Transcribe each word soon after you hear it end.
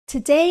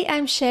Today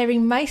I'm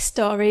sharing my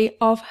story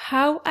of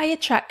how I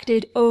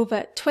attracted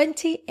over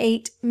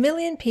 28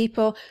 million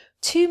people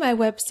to my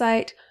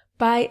website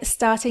by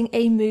starting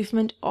a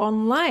movement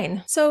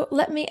online. So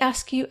let me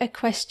ask you a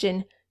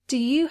question. Do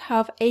you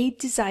have a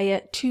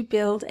desire to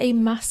build a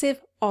massive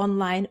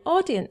online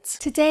audience?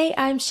 Today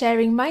I'm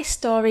sharing my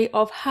story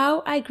of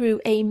how I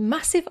grew a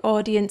massive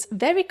audience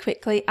very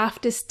quickly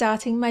after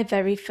starting my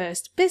very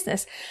first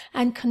business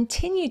and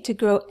continued to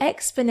grow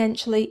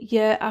exponentially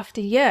year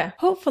after year.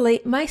 Hopefully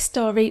my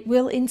story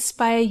will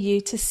inspire you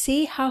to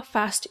see how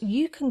fast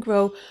you can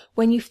grow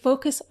when you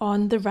focus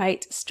on the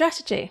right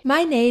strategy.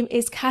 My name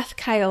is Kath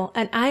Kyle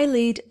and I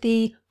lead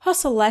the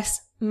Hustle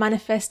Less,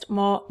 Manifest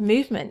More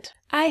movement.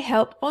 I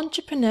help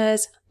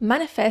entrepreneurs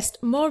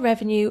manifest more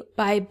revenue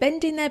by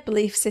bending their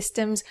belief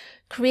systems,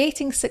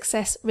 creating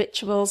success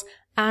rituals,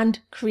 and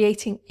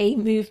creating a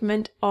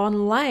movement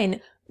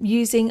online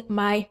using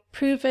my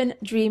proven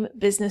dream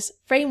business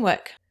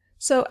framework.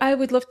 So I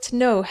would love to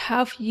know,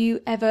 have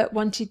you ever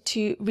wanted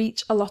to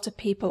reach a lot of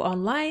people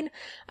online?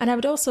 And I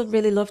would also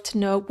really love to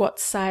know what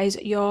size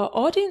your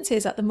audience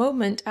is at the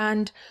moment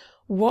and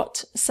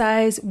what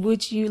size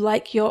would you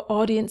like your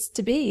audience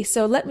to be?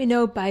 So let me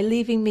know by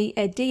leaving me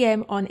a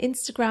DM on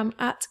Instagram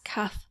at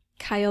Kath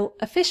Kyle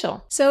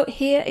Official. So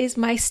here is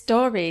my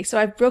story. So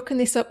I've broken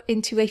this up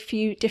into a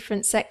few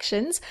different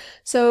sections.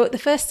 So the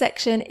first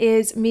section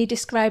is me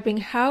describing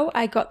how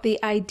I got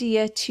the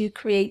idea to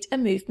create a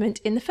movement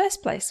in the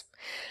first place.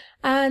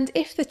 And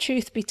if the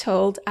truth be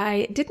told,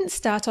 I didn't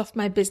start off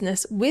my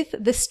business with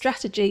the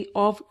strategy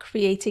of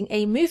creating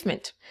a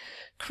movement.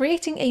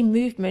 Creating a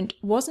movement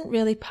wasn't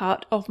really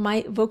part of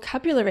my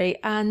vocabulary,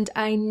 and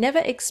I never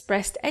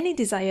expressed any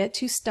desire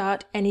to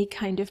start any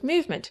kind of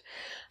movement.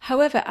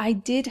 However, I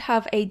did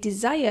have a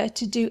desire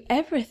to do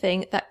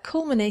everything that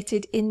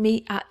culminated in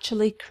me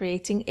actually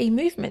creating a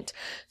movement.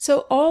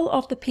 So all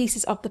of the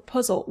pieces of the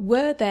puzzle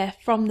were there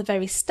from the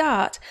very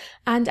start,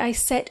 and I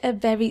set a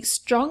very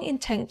strong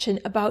intention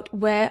about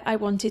where I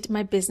wanted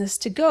my business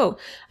to go.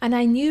 And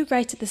I knew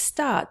right at the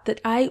start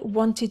that I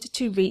wanted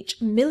to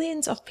reach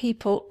millions of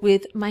people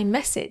with my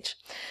message.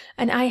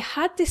 And I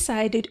had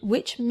decided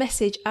which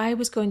message I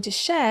was going to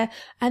share,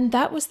 and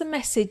that was the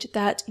message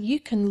that you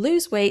can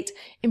lose weight,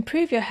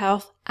 improve your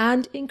health,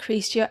 and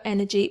increase your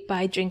energy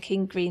by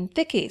drinking green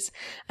thickies.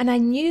 And I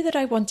knew that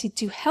I wanted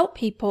to help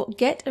people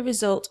get a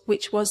result,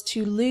 which was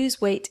to lose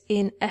weight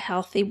in a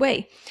healthy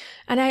way.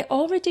 And I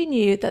already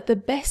knew that the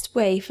best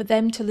way for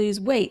them to lose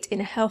weight in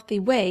a healthy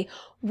way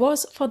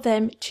was for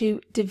them to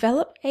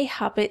develop a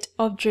habit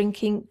of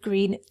drinking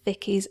green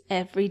thickies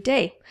every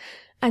day.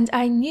 And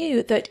I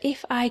knew that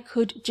if I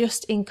could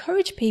just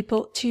encourage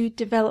people to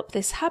develop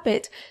this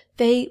habit,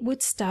 they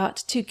would start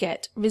to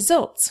get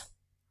results.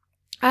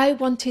 I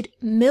wanted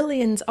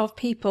millions of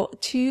people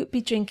to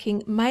be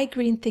drinking my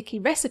green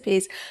thickie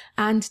recipes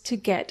and to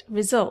get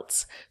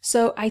results.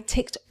 So I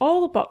ticked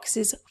all the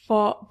boxes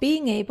for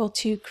being able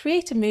to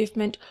create a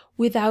movement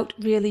without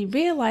really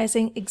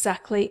realizing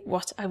exactly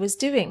what I was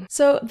doing.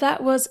 So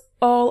that was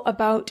all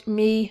about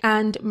me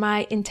and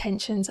my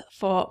intentions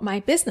for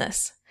my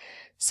business.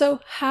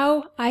 So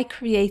how I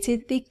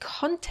created the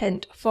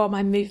content for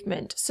my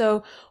movement.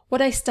 So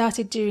what I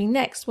started doing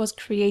next was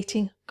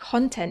creating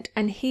content.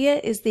 And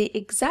here is the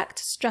exact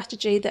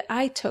strategy that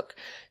I took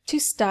to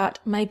start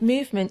my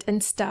movement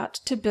and start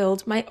to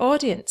build my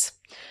audience.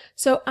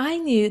 So I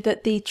knew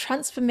that the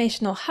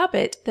transformational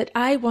habit that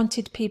I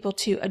wanted people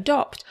to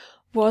adopt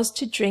was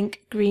to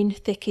drink green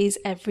thickies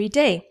every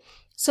day.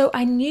 So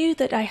I knew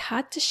that I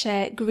had to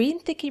share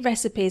green thickie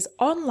recipes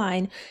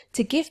online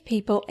to give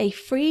people a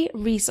free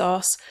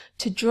resource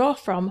to draw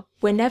from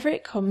whenever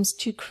it comes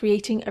to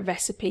creating a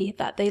recipe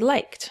that they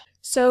liked.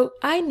 So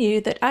I knew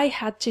that I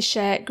had to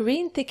share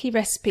green thickie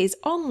recipes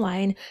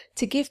online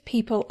to give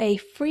people a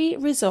free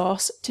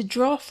resource to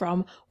draw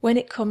from when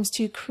it comes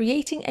to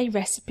creating a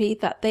recipe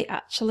that they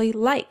actually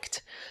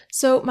liked.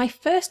 So my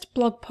first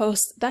blog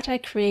posts that I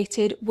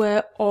created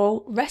were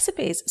all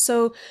recipes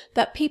so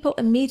that people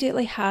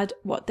immediately had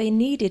what they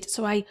needed.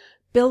 So I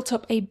built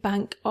up a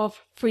bank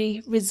of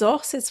free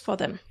resources for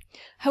them.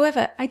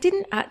 However, I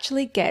didn't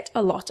actually get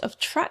a lot of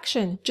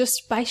traction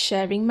just by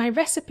sharing my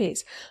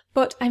recipes,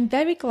 but I'm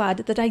very glad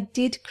that I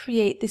did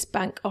create this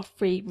bank of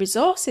free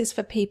resources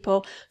for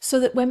people so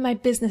that when my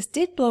business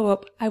did blow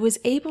up, I was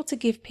able to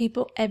give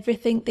people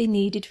everything they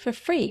needed for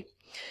free.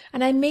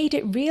 And I made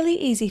it really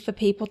easy for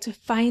people to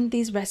find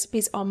these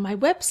recipes on my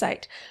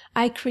website.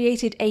 I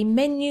created a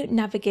menu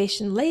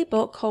navigation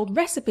label called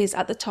recipes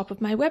at the top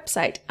of my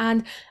website.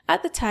 And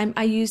at the time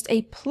I used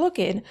a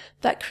plugin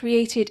that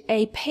created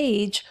a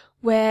page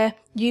where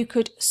you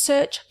could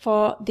search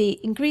for the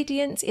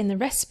ingredients in the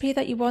recipe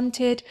that you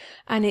wanted,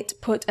 and it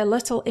put a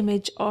little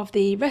image of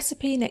the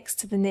recipe next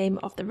to the name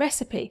of the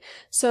recipe.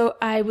 So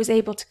I was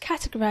able to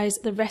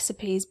categorize the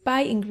recipes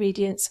by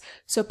ingredients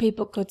so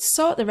people could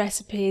sort the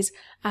recipes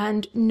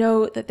and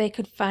know that they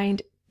could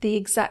find the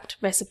exact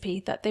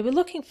recipe that they were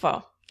looking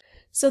for.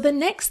 So the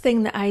next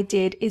thing that I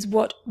did is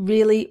what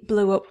really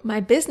blew up my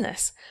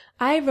business.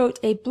 I wrote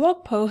a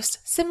blog post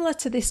similar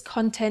to this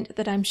content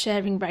that I'm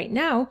sharing right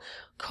now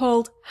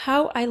called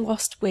How I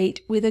Lost Weight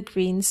with a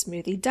Green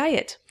Smoothie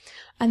Diet.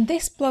 And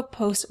this blog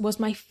post was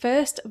my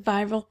first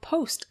viral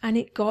post, and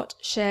it got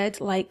shared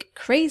like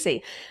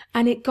crazy.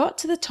 And it got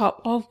to the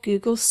top of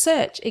Google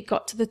search, it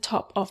got to the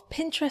top of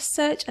Pinterest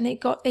search, and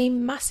it got a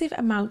massive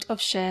amount of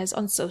shares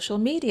on social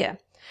media.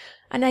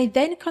 And I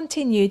then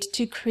continued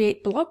to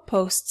create blog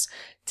posts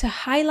to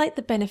highlight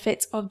the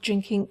benefits of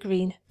drinking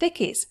green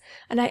thickies.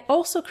 And I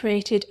also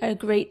created a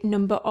great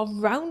number of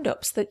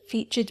roundups that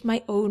featured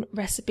my own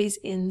recipes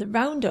in the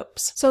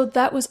roundups. So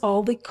that was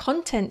all the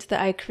content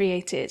that I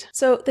created.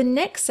 So the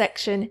next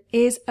section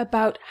is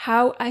about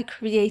how I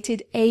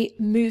created a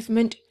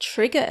movement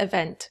trigger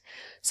event.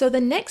 So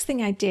the next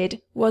thing I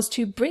did was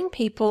to bring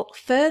people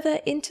further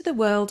into the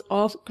world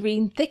of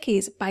green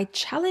thickies by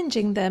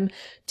challenging them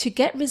to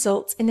get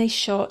results in a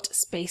short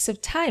space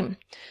of time.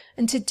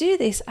 And to do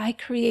this, I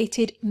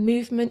created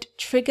movement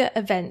trigger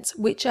events,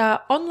 which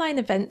are online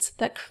events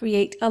that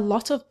create a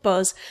lot of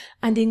buzz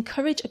and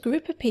encourage a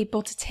group of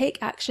people to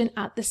take action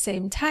at the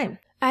same time.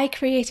 I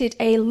created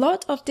a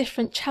lot of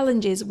different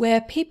challenges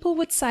where people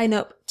would sign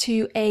up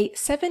to a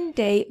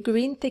 7-day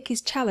green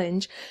thickies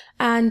challenge,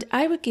 and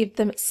I would give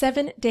them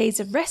 7 days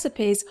of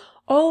recipes,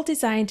 all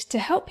designed to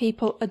help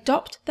people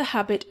adopt the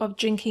habit of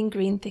drinking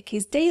green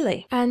thickies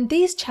daily. And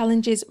these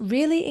challenges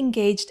really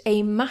engaged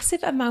a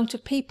massive amount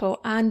of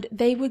people, and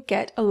they would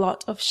get a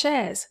lot of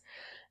shares.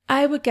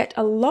 I would get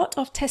a lot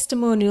of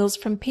testimonials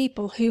from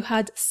people who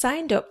had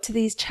signed up to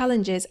these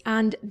challenges,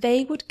 and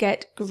they would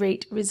get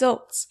great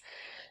results.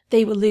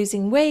 They were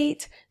losing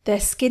weight, their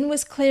skin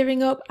was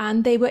clearing up,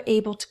 and they were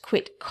able to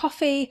quit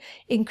coffee,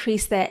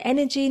 increase their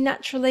energy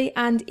naturally,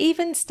 and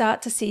even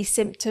start to see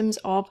symptoms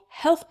of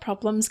health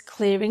problems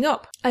clearing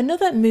up.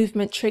 Another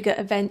movement trigger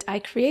event I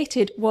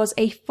created was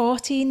a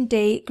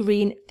 14-day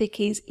green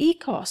thickies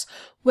e-course,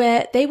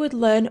 where they would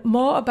learn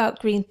more about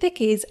green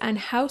thickies and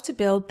how to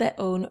build their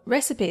own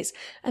recipes.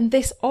 And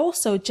this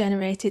also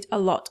generated a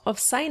lot of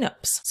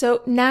sign-ups.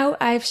 So now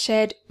I've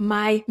shared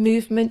my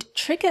movement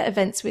trigger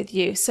events with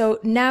you. So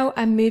now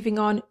I'm moving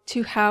on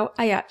to how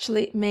I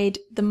actually made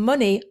the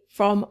money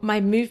from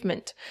my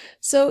movement.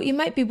 So you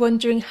might be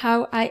wondering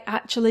how I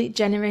actually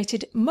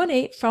generated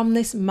money from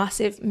this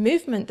massive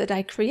movement that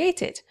I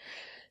created.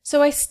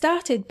 So I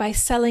started by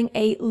selling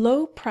a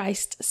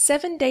low-priced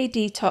 7-day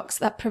detox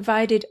that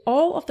provided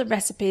all of the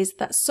recipes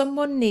that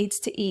someone needs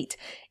to eat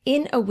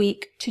in a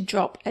week to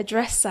drop a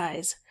dress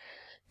size.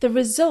 The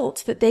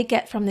result that they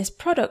get from this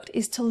product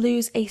is to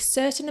lose a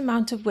certain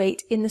amount of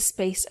weight in the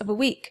space of a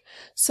week.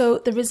 So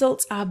the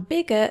results are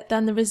bigger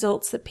than the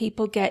results that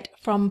people get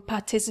from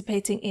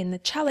participating in the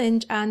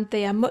challenge, and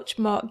they are much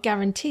more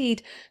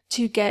guaranteed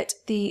to get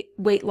the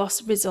weight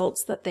loss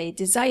results that they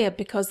desire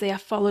because they are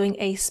following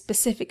a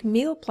specific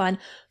meal plan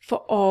for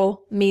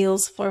all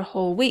meals for a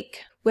whole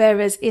week.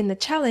 Whereas in the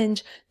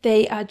challenge,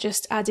 they are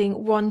just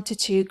adding 1 to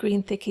 2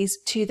 green thickies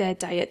to their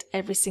diet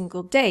every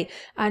single day.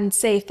 And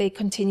say if they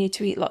continue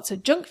to eat lots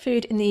of junk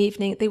food in the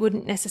evening, they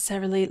wouldn't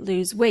necessarily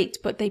lose weight,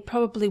 but they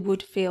probably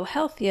would feel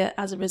healthier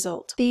as a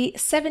result. The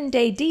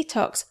 7-day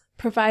detox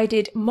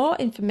provided more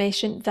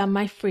information than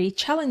my free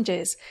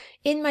challenges.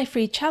 In my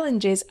free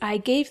challenges, I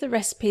gave the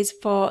recipes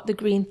for the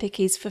green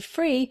thickies for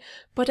free,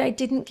 but I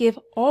didn't give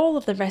all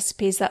of the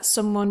recipes that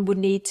someone would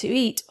need to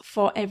eat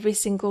for every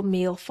single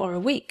meal for a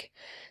week.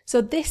 So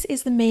this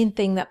is the main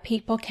thing that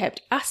people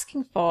kept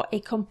asking for,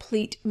 a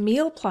complete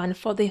meal plan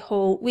for the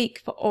whole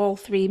week for all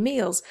 3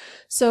 meals.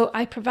 So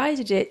I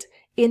provided it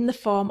in the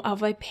form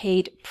of a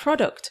paid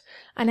product.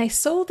 And I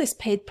sold this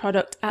paid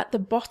product at the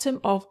bottom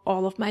of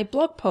all of my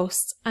blog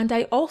posts, and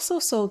I also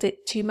sold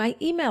it to my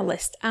email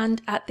list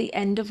and at the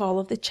end of all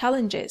of the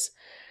challenges.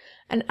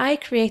 And I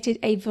created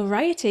a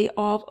variety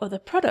of other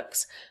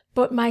products,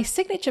 but my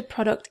signature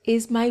product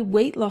is my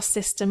weight loss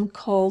system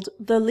called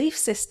the Leaf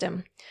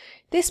System.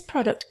 This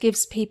product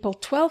gives people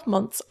 12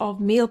 months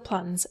of meal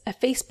plans, a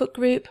Facebook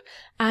group,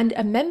 and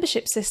a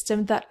membership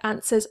system that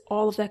answers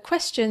all of their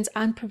questions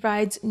and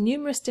provides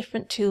numerous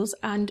different tools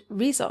and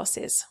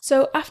resources.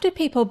 So after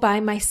people buy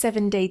my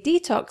 7-day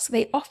detox,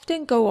 they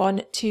often go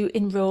on to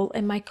enroll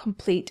in my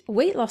complete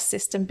weight loss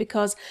system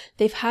because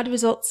they've had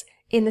results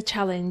in the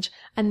challenge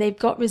and they've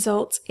got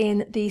results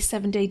in the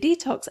 7-day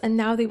detox, and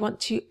now they want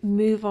to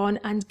move on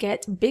and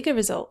get bigger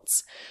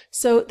results.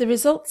 So the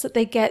results that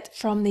they get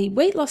from the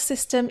weight loss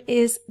system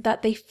is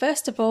that they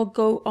first of all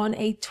go on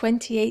a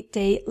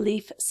 28-day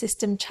Leaf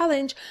System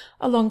challenge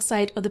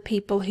alongside other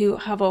people who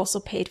have also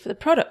paid for the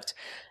product.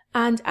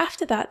 And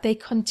after that, they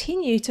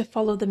continue to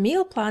follow the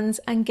meal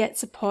plans and get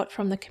support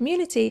from the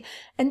community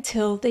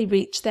until they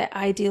reach their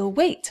ideal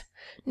weight.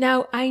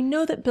 Now, I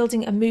know that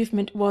building a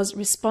movement was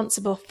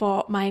responsible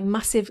for my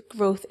massive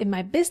growth in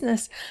my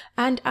business,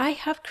 and I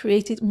have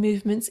created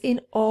movements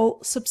in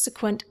all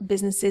subsequent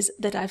businesses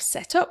that I've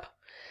set up.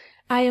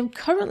 I am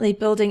currently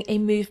building a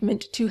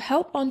movement to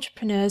help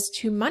entrepreneurs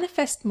to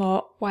manifest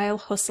more while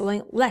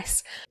hustling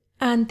less.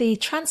 And the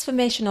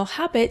transformational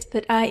habit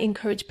that I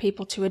encourage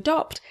people to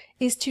adopt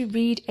is to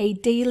read a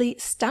daily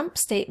stamp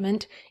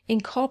statement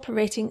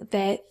incorporating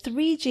their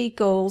 3G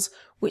goals,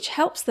 which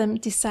helps them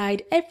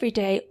decide every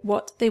day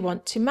what they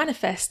want to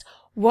manifest,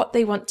 what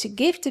they want to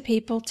give to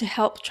people to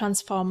help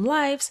transform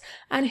lives,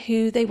 and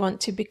who they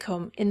want to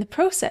become in the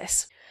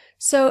process.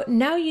 So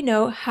now you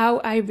know how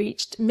I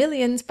reached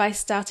millions by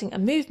starting a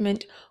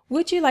movement.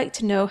 Would you like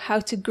to know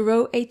how to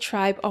grow a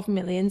tribe of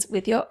millions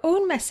with your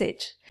own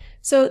message?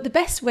 So the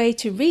best way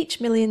to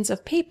reach millions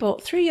of people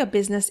through your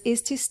business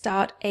is to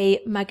start a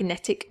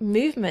magnetic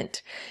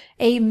movement.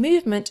 A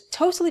movement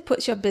totally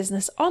puts your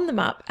business on the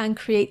map and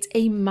creates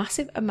a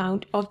massive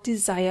amount of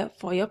desire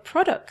for your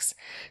products.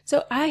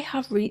 So I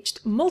have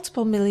reached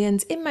multiple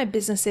millions in my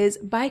businesses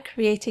by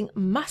creating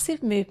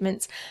massive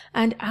movements,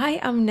 and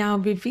I am now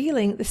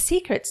revealing the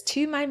secrets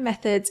to my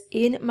methods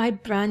in my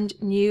brand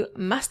new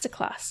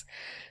masterclass.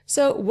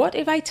 So what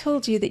if I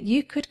told you that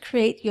you could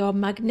create your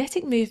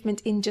magnetic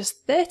movement in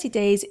just 30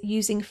 days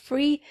using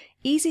free,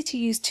 easy to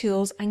use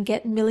tools and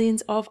get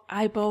millions of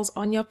eyeballs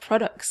on your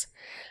products?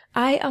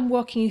 I am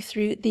walking you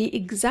through the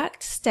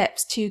exact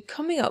steps to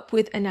coming up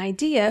with an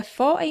idea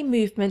for a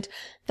movement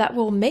that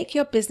will make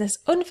your business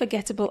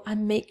unforgettable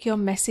and make your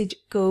message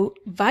go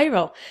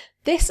viral.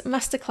 This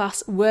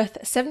masterclass worth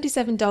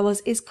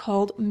 $77 is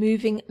called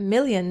Moving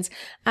Millions,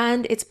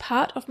 and it's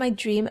part of my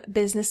Dream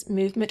Business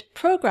Movement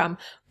program.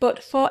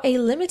 But for a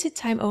limited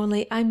time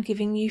only, I'm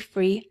giving you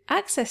free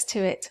access to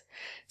it.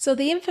 So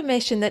the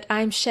information that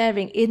I'm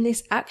sharing in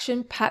this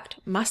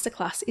action-packed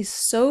masterclass is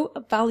so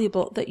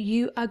valuable that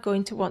you are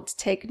going to want to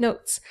take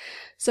notes.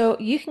 So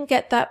you can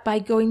get that by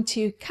going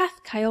to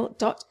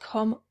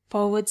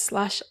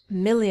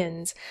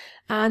kathkyle.com/millions.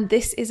 And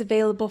this is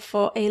available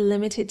for a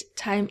limited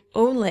time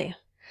only.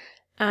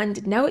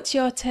 And now it's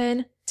your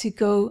turn to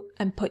go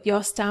and put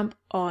your stamp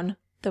on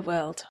the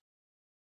world.